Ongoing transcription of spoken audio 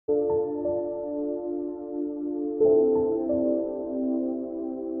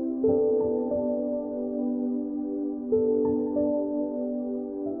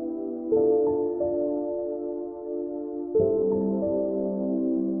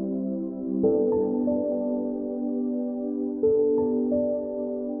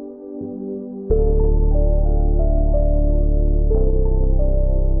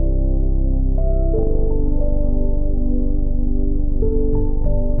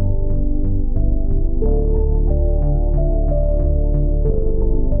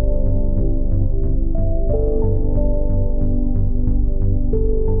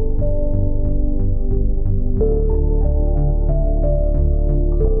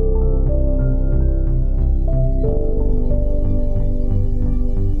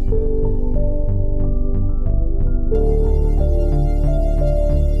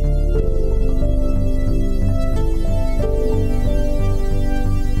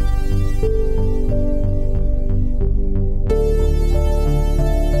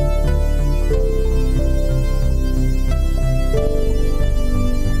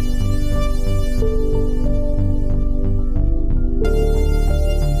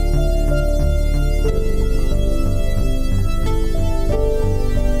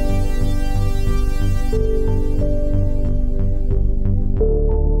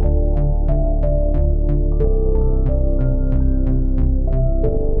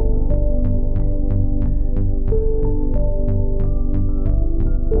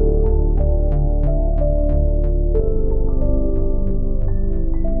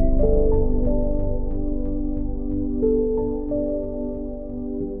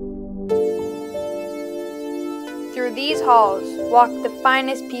Through these halls walk the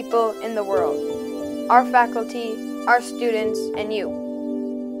finest people in the world, our faculty, our students, and you.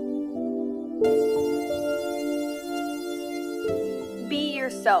 Be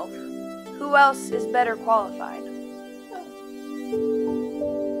yourself. Who else is better qualified?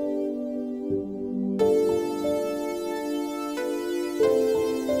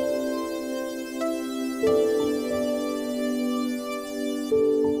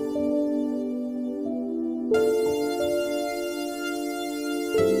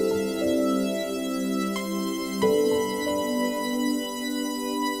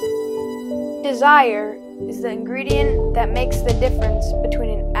 Desire is the ingredient that makes the difference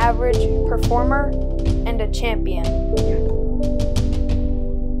between an average performer and a champion.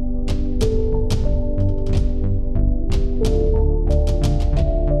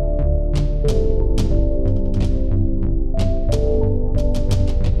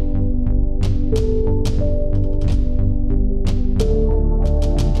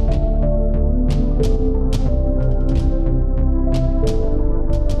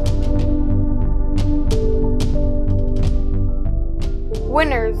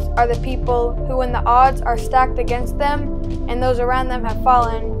 Winners are the people who, when the odds are stacked against them and those around them have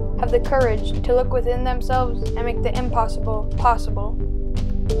fallen, have the courage to look within themselves and make the impossible possible.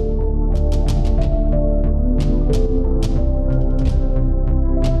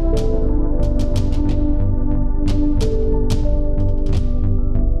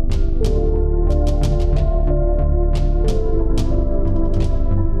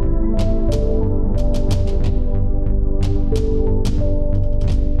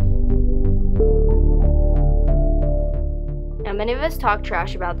 Many of us talk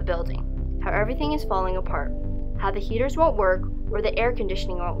trash about the building, how everything is falling apart, how the heaters won't work or the air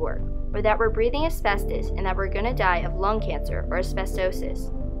conditioning won't work, or that we're breathing asbestos and that we're going to die of lung cancer or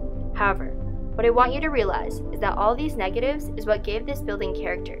asbestosis. However, what I want you to realize is that all these negatives is what gave this building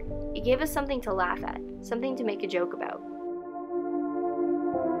character. It gave us something to laugh at, something to make a joke about.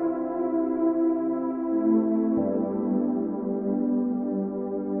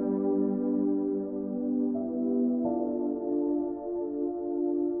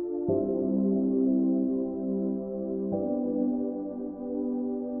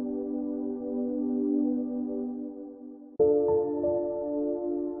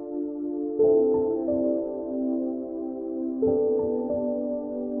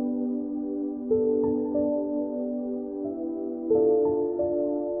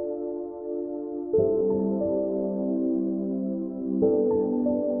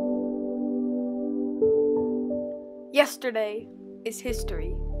 Yesterday is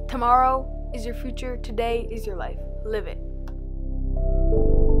history. Tomorrow is your future. Today is your life. Live it.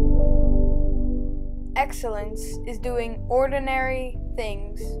 Excellence is doing ordinary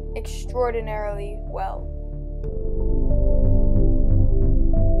things extraordinarily well.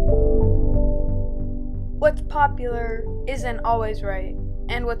 What's popular isn't always right,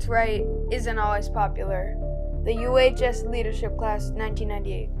 and what's right isn't always popular. The UHS Leadership Class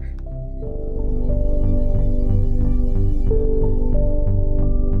 1998.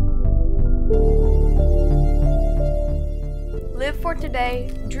 Live for today,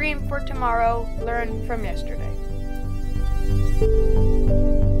 dream for tomorrow, learn from yesterday.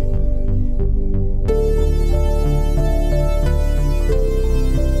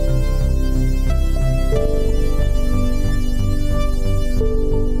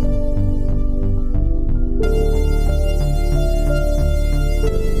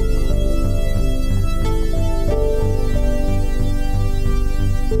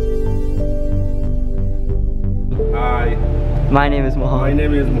 My name is Mohammed. My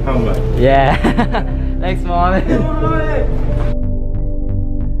name is Muhammad. Yeah. Thanks, Mohammed.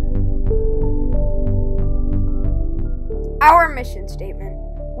 Our mission statement.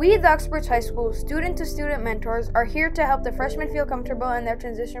 We, the Uxbridge High School student-to-student mentors, are here to help the freshmen feel comfortable in their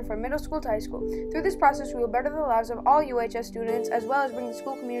transition from middle school to high school. Through this process, we will better the lives of all UHS students, as well as bring the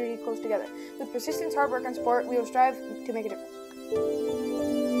school community close together. With persistence, hard work, and support, we will strive to make a difference.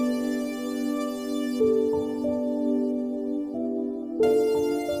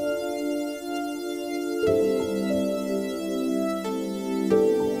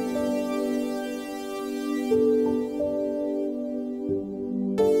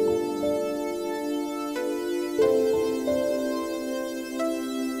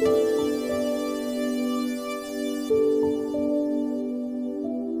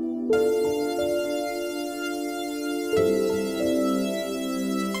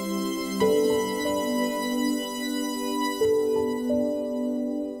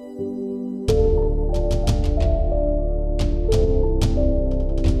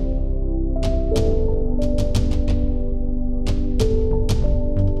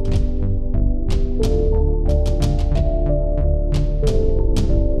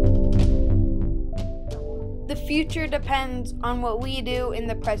 depends on what we do in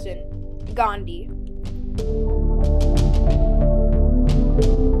the present. Gandhi.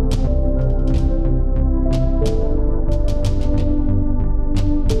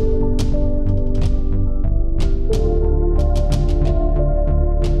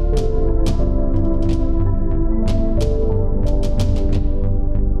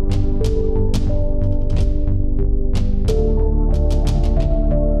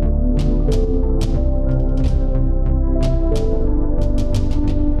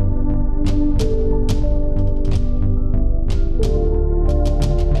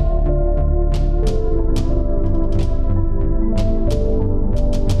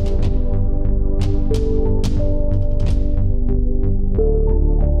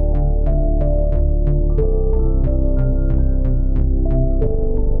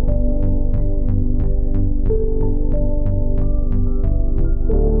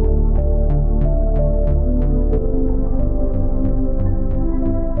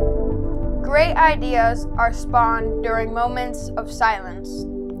 Great ideas are spawned during moments of silence.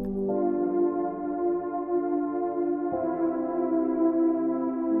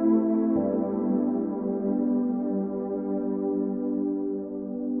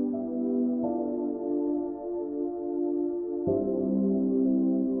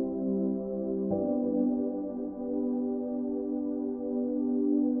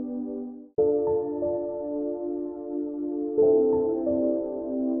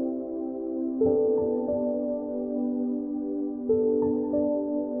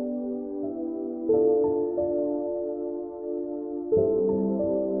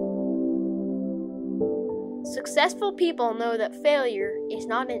 Successful people know that failure is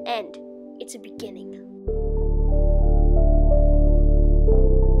not an end, it's a beginning.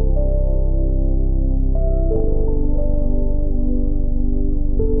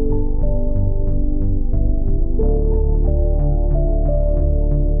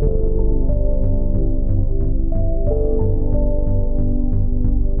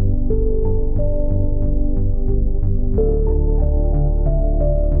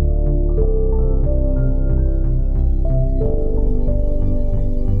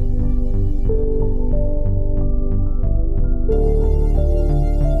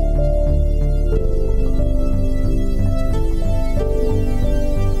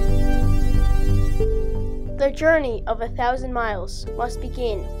 The journey of 1,000 miles must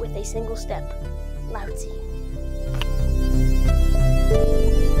begin with a single step. Halacy.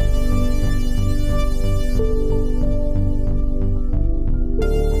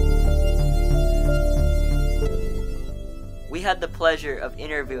 We had the pleasure of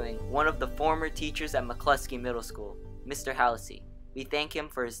interviewing one of the former teachers at McCloskey Middle School, Mr. Halacy. We thank him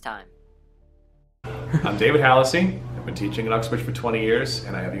for his time. I'm David Halacy. I've been teaching in Uxbridge for 20 years,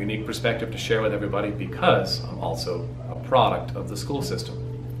 and I have a unique perspective to share with everybody because I'm also a product of the school system,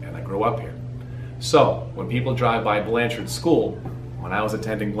 and I grew up here. So, when people drive by Blanchard School, when I was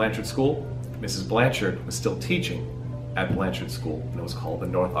attending Blanchard School, Mrs. Blanchard was still teaching at Blanchard School, and it was called the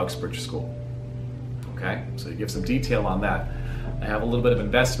North Uxbridge School. Okay, so to give some detail on that, I have a little bit of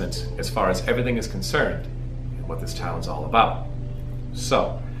investment as far as everything is concerned and what this town's all about.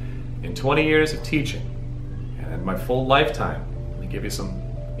 So, in 20 years of teaching, and in my full lifetime, let me give you some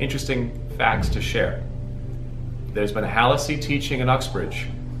interesting facts to share. There's been a Halacy teaching in Uxbridge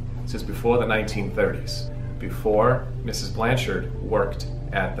since before the 1930s. Before Mrs. Blanchard worked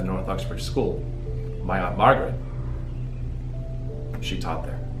at the North Uxbridge School, my Aunt Margaret, she taught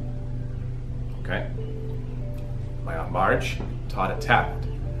there. Okay? My Aunt Marge taught at Taft.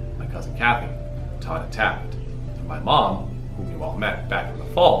 My cousin Kathy taught at Taft. And my mom, whom you all met back in the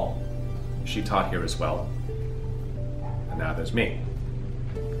fall, she taught here as well. And now there's me.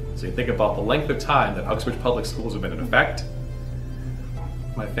 So you think about the length of time that Uxbridge Public Schools have been in effect,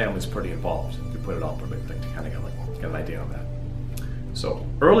 my family's pretty involved. You put it all perfectly to kind of get an idea on that. So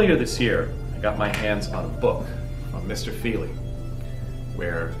earlier this year, I got my hands on a book from Mr. Feely,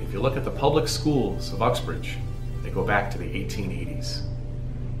 where if you look at the public schools of Uxbridge, they go back to the 1880s.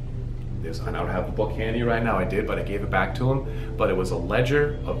 I don't have the book handy right now, I did, but I gave it back to him. But it was a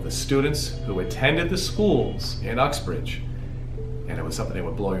ledger of the students who attended the schools in Uxbridge. And it was something that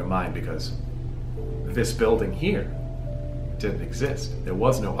would blow your mind because this building here didn't exist. There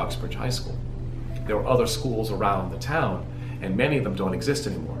was no Uxbridge High School. There were other schools around the town, and many of them don't exist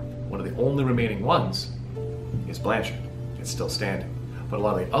anymore. One of the only remaining ones is Blanchard. It's still standing. But a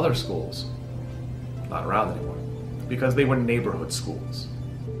lot of the other schools, not around anymore, because they were neighborhood schools,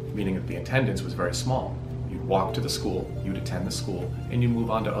 meaning that the attendance was very small. You'd walk to the school, you'd attend the school, and you move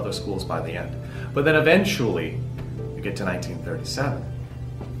on to other schools by the end. But then eventually, you get to 1937.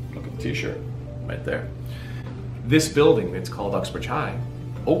 Look at the t-shirt, right there. this building, it's called Uxbridge High,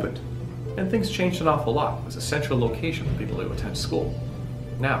 opened. And things changed an awful lot. It was a central location for people to attend school.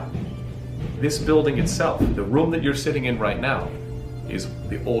 Now, this building itself, the room that you're sitting in right now, is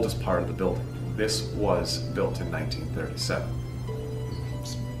the oldest part of the building. This was built in 1937.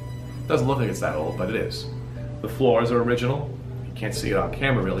 Doesn't look like it's that old, but it is. The floors are original. You can't see it on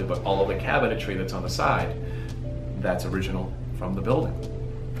camera really, but all of the cabinetry that's on the side, that's original from the building.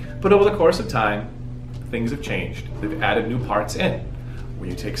 But over the course of time, things have changed. They've added new parts in. When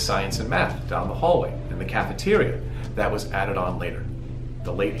you take science and math down the hallway, and the cafeteria, that was added on later,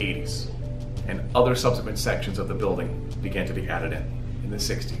 the late 80s. And other subsequent sections of the building began to be added in the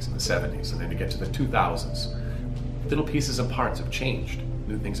 60s and the 70s, and then you get to the 2000s. Little pieces and parts have changed.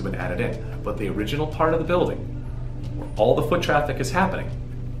 New things have been added in. But the original part of the building, where all the foot traffic is happening,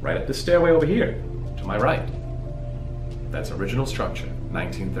 right up the stairway over here, to my right, that's original structure,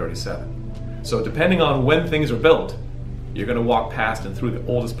 1937. So depending on when things are built, you're going to walk past and through the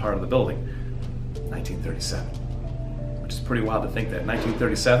oldest part of the building, 1937. Which is pretty wild to think that in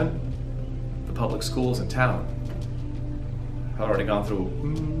 1937, the public schools in town have already gone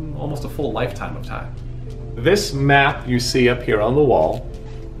through almost a full lifetime of time. This map you see up here on the wall,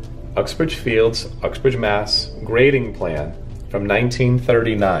 Uxbridge Fields, Uxbridge, Mass. Grading plan from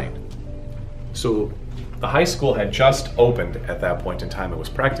 1939. So the high school had just opened at that point in time. It was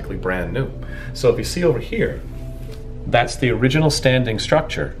practically brand new. So if you see over here, that's the original standing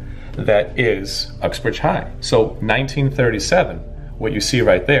structure that is Uxbridge High. So 1937, what you see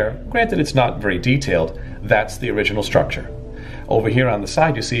right there, granted it's not very detailed, that's the original structure. Over here on the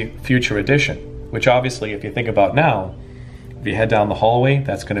side you see future addition, which obviously if you think about now, if you head down the hallway,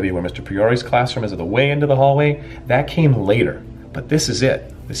 that's going to be where Mr. Priori's classroom is at the way into the hallway. That came later, but this is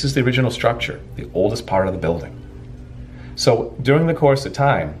it. This is the original structure, the oldest part of the building. So during the course of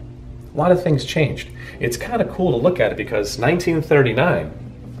time, a lot of things changed. It's kind of cool to look at it because 1939,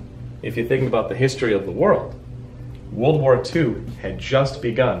 if you're thinking about the history of the world, World War II had just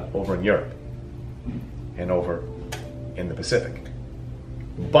begun over in Europe and over in the Pacific.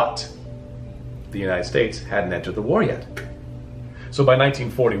 But the United States hadn't entered the war yet. So by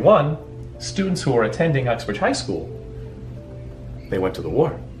 1941, students who were attending Uxbridge High School, they went to the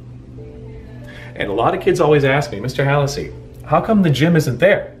war. And a lot of kids always ask me, Mr. Halacy, how come the gym isn't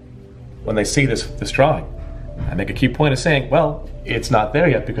there when they see this drawing? I make a key point of saying, well, it's not there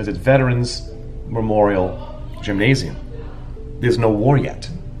yet because it's Veterans Memorial Gymnasium. There's no war yet.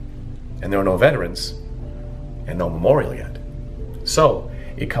 And there are no veterans and no memorial yet. So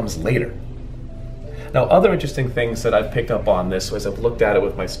it comes later. Now, other interesting things that I've picked up on this as I've looked at it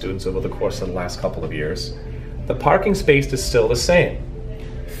with my students over the course of the last couple of years, the parking space is still the same.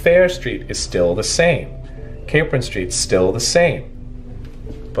 Fair Street is still the same. Capron Street's still the same.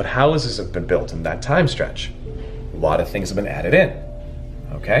 But houses have been built in that time stretch. A lot of things have been added in.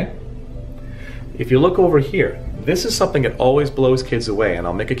 Okay? If you look over here, this is something that always blows kids away, and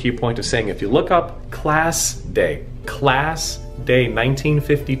I'll make a key point of saying if you look up Class Day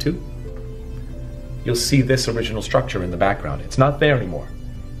 1952, you'll see this original structure in the background. It's not there anymore.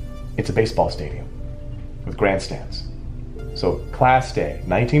 It's a baseball stadium with grandstands. So Class Day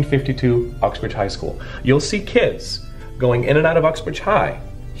 1952, Uxbridge High School. You'll see kids going in and out of Uxbridge High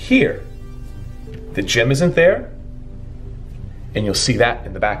here. The gym isn't there, and you'll see that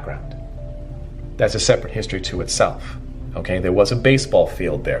in the background. That's a separate history to itself. Okay, there was a baseball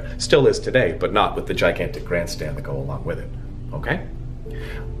field there. Still is today, but not with the gigantic grandstand that go along with it. Okay?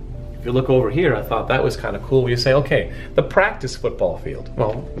 If you look over here, I thought that was kind of cool where you say, okay, the practice football field.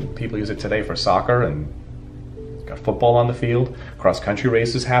 Well, people use it today for soccer and got football on the field. Cross-country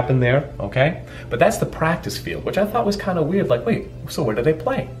races happen there, okay? But that's the practice field, which I thought was kind of weird. Like, wait, so where do they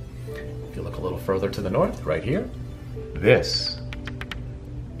play? If you look a little further to the north, right here, this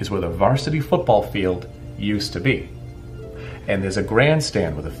is where the varsity football field used to be. And there's a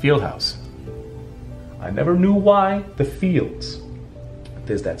grandstand with a field house. I never knew why the fields.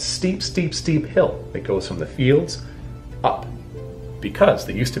 There's that steep, steep, steep hill that goes from the fields up. Because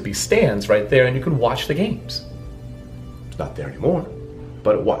there used to be stands right there and you could watch the games. It's not there anymore,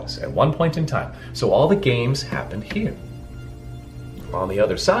 but it was at one point in time. So all the games happened here. On the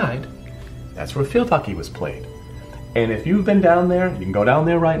other side, that's where field hockey was played. And if you've been down there, you can go down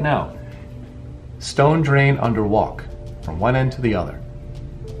there right now. Stone drain under walk from one end to the other.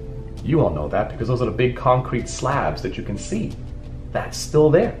 You all know that because those are the big concrete slabs that you can see. That's still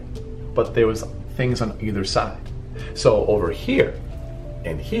there. But there was things on either side. So over here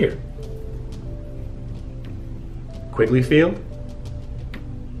and here, Quigley Field,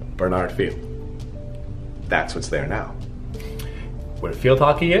 Bernard Field. That's what's there now. Where field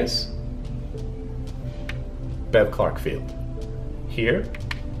hockey is, Bev Clark Field. Here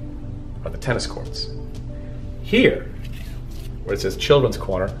are the tennis courts. Here, where it says Children's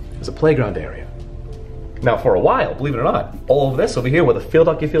Corner, is a playground area. Now, for a while, believe it or not, all of this over here where the field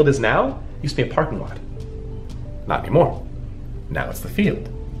hockey field is now used to be a parking lot. Not anymore. Now it's the field.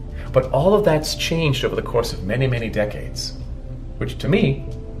 But all of that's changed over the course of many, many decades, which to me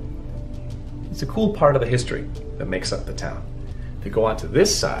is a cool part of the history that makes up the town. If you go onto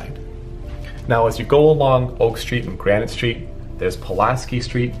this side, now as you go along Oak Street and Granite Street, there's Pulaski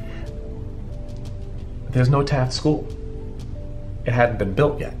Street, there's no Taft School. It hadn't been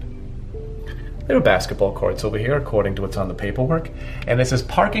built yet. There are basketball courts over here, according to what's on the paperwork, and this is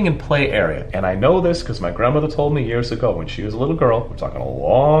parking and play area. And I know this because my grandmother told me years ago when she was a little girl, we're talking a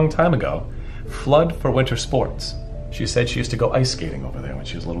long time ago, flood for winter sports. She said she used to go ice skating over there when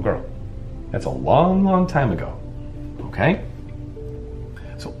she was a little girl. That's a long, long time ago, okay?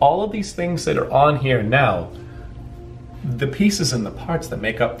 So all of these things that are on here now, the pieces and the parts that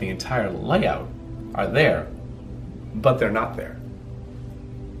make up the entire layout are there, but they're not there.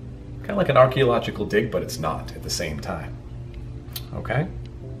 Kind of like an archaeological dig, but it's not at the same time. Okay?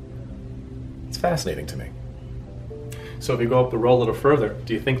 It's fascinating to me. So if you go up the road a little further,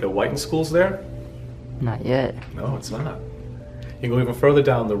 do you think the Whiten School's there? Not yet. No, it's not. You go even further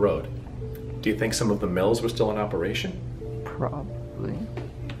down the road. Do you think some of the mills were still in operation? Probably.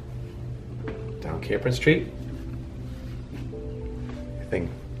 Down Capron Street? You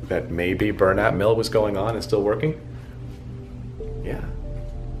think that maybe Burnap Mill was going on and still working? Yeah.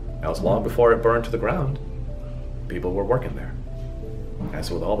 That was long before it burned to the ground. People were working there. As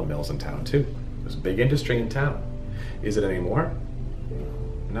with all the mills in town, too. It was a big industry in town. Is it anymore?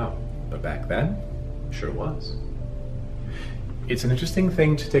 No. But back then, sure was. It's an interesting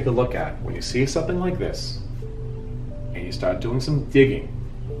thing to take a look at when you see something like this and you start doing some digging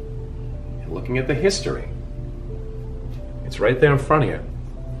and looking at the history. It's right there in front of you,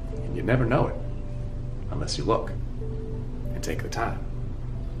 and you never know it unless you look and take the time.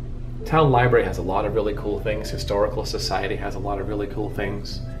 Town Library has a lot of really cool things. Historical Society has a lot of really cool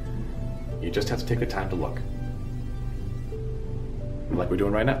things. You just have to take the time to look. Like we're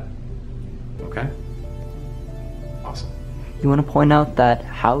doing right now. Okay? Awesome. You want to point out that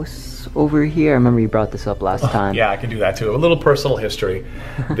house over here? I remember you brought this up last time. Yeah, I can do that too. A little personal history.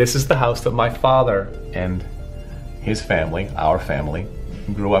 This is the house that my father and his family, our family,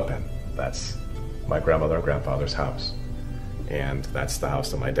 grew up in. That's my grandmother and grandfather's house. And that's the house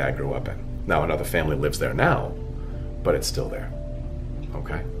that my dad grew up in. Now another family lives there now, but it's still there.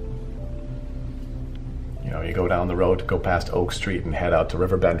 Okay? You know, you go down the road, go past Oak Street and head out to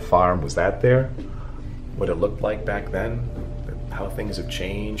Riverbend Farm. Was that there? What it looked like back then? How things have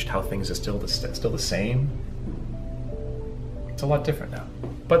changed? How things are still the same? It's a lot different now.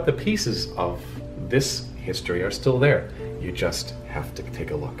 But the pieces of this history are still there. You just have to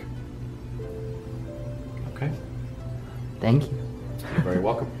take a look. Okay? Thank you. You're very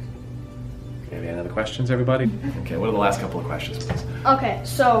welcome. Okay, any other questions, everybody? Okay, what are the last couple of questions, please? Okay,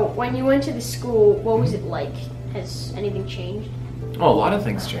 so when you went to the school, what was it like? Has anything changed? Oh, a lot of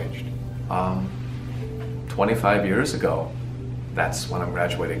things changed. 25 years ago, that's when I'm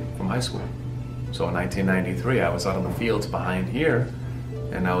graduating from high school. So in 1993, I was out on the fields behind here,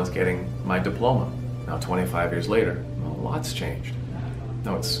 and I was getting my diploma. Now 25 years later, well, a lot's changed.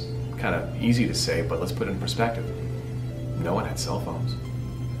 Now it's kind of easy to say, but let's put it in perspective. No one had cell phones.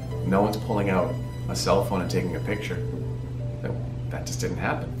 No one's pulling out a cell phone and taking a picture. That just didn't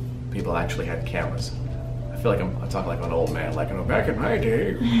happen. People actually had cameras. I feel like I'm talking like an old man. Like, you know, back in my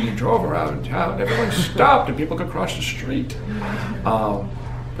day, we drove around town, everyone stopped and people could cross the street.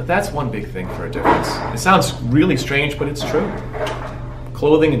 But that's one big thing for a difference. It sounds really strange, but it's true.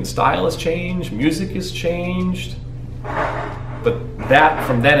 Clothing and style has changed, music has changed. But that,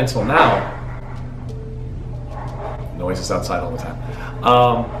 from then until now, noises outside all the time.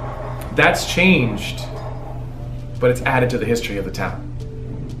 That's changed, but it's added to the history of the town.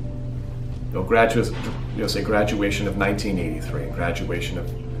 Say graduation of 1983, graduation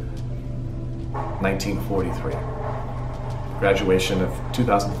of 1943, graduation of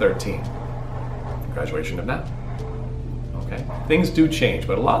 2013, graduation of now. Okay, things do change,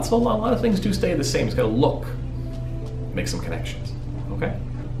 but a lot of things do stay the same. It's got to look, make some connections. Okay.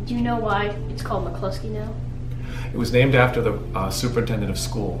 Do you know why it's called McCloskey now? It was named after the superintendent of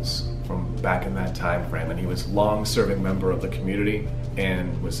schools from back in that time frame, and he was a long-serving member of the community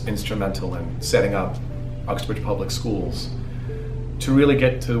and was instrumental in setting up Uxbridge Public Schools to really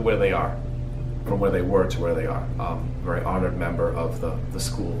get to where they are, from where they were to where they are. Very honored member of the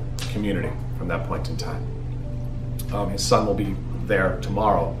school community from that point in time. His son will be there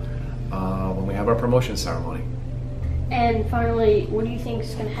tomorrow when we have our promotion ceremony, And finally, what do you think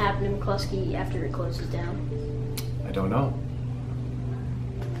is going to happen to McCloskey after it closes down? I don't know.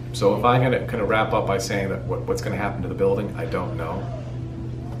 So if I'm going to wrap up by saying that what's going to happen to the building, I don't know.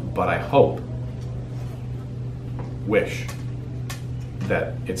 But I hope, wish,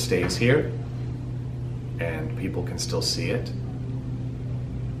 that it stays here and people can still see it.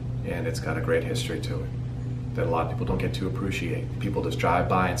 And it's got a great history to it that a lot of people don't get to appreciate. People just drive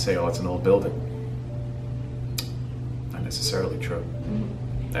by and say, oh, it's an old building. Not necessarily true.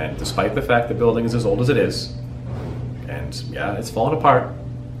 Mm-hmm. And despite the fact the building is as old as it is, and yeah, it's fallen apart,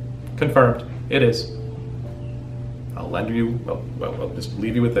 confirmed, it is. I'll lend you, well, just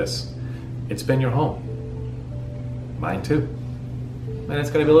leave you with this. It's been your home. Mine too. And it's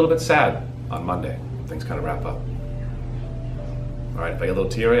going to be a little bit sad on Monday when things kind of wrap up. All right, if I get a little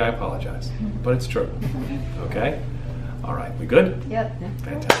teary, I apologize. But it's true. Okay? All right, we good? Yep.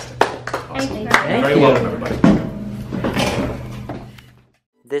 Fantastic. Awesome. Thank you. You're very welcome, everybody.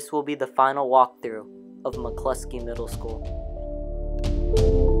 This will be the final walkthrough of McCloskey Middle School.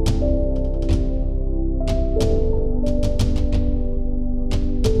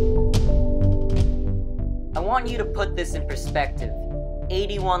 I want you to put this in perspective.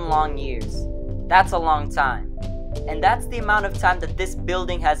 81 long years. That's a long time. And that's the amount of time that this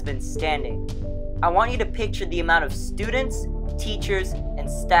building has been standing. I want you to picture the amount of students, teachers, and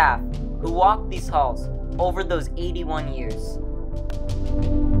staff who walked these halls over those 81 years.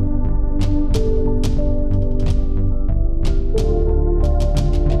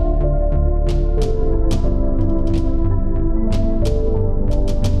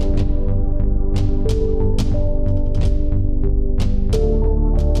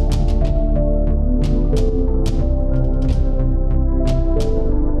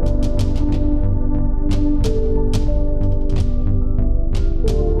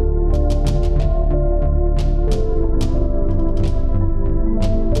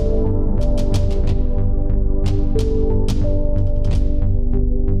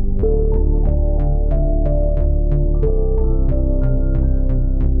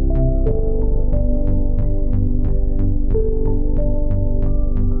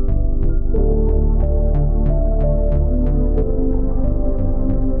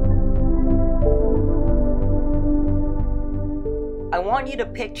 I want you to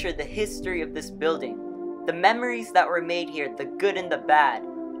picture the history of this building, the memories that were made here, the good and the bad,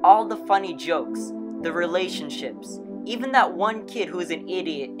 all the funny jokes, the relationships, even that one kid who was an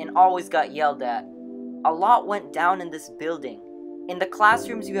idiot and always got yelled at. A lot went down in this building. In the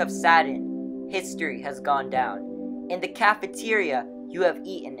classrooms you have sat in, history has gone down. In the cafeteria you have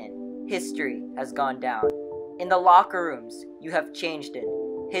eaten in, history has gone down. In the locker rooms you have changed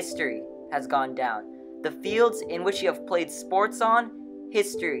in, history has gone down. The fields in which you have played sports on,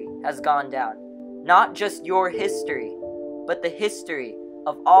 history has gone down. Not just your history, but the history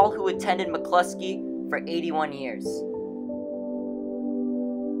of all who attended McCloskey for 81 years.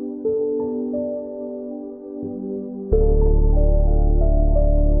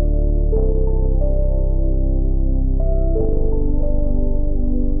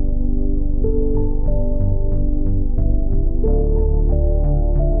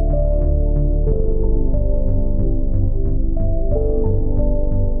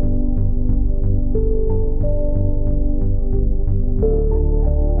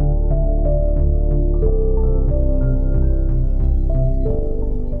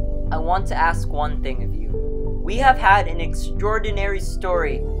 I want to ask one thing of you. We have had an extraordinary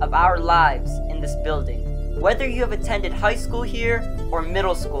story of our lives in this building. Whether you have attended high school here or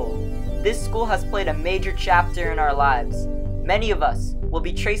middle school, this school has played a major chapter in our lives. Many of us will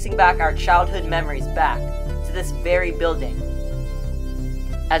be tracing back our childhood memories back to this very building.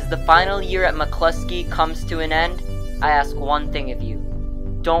 As the final year at McCloskey comes to an end, I ask one thing of you.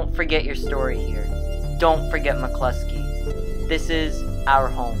 Don't forget your story here. Don't forget McCloskey. This is our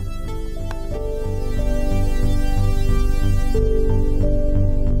home.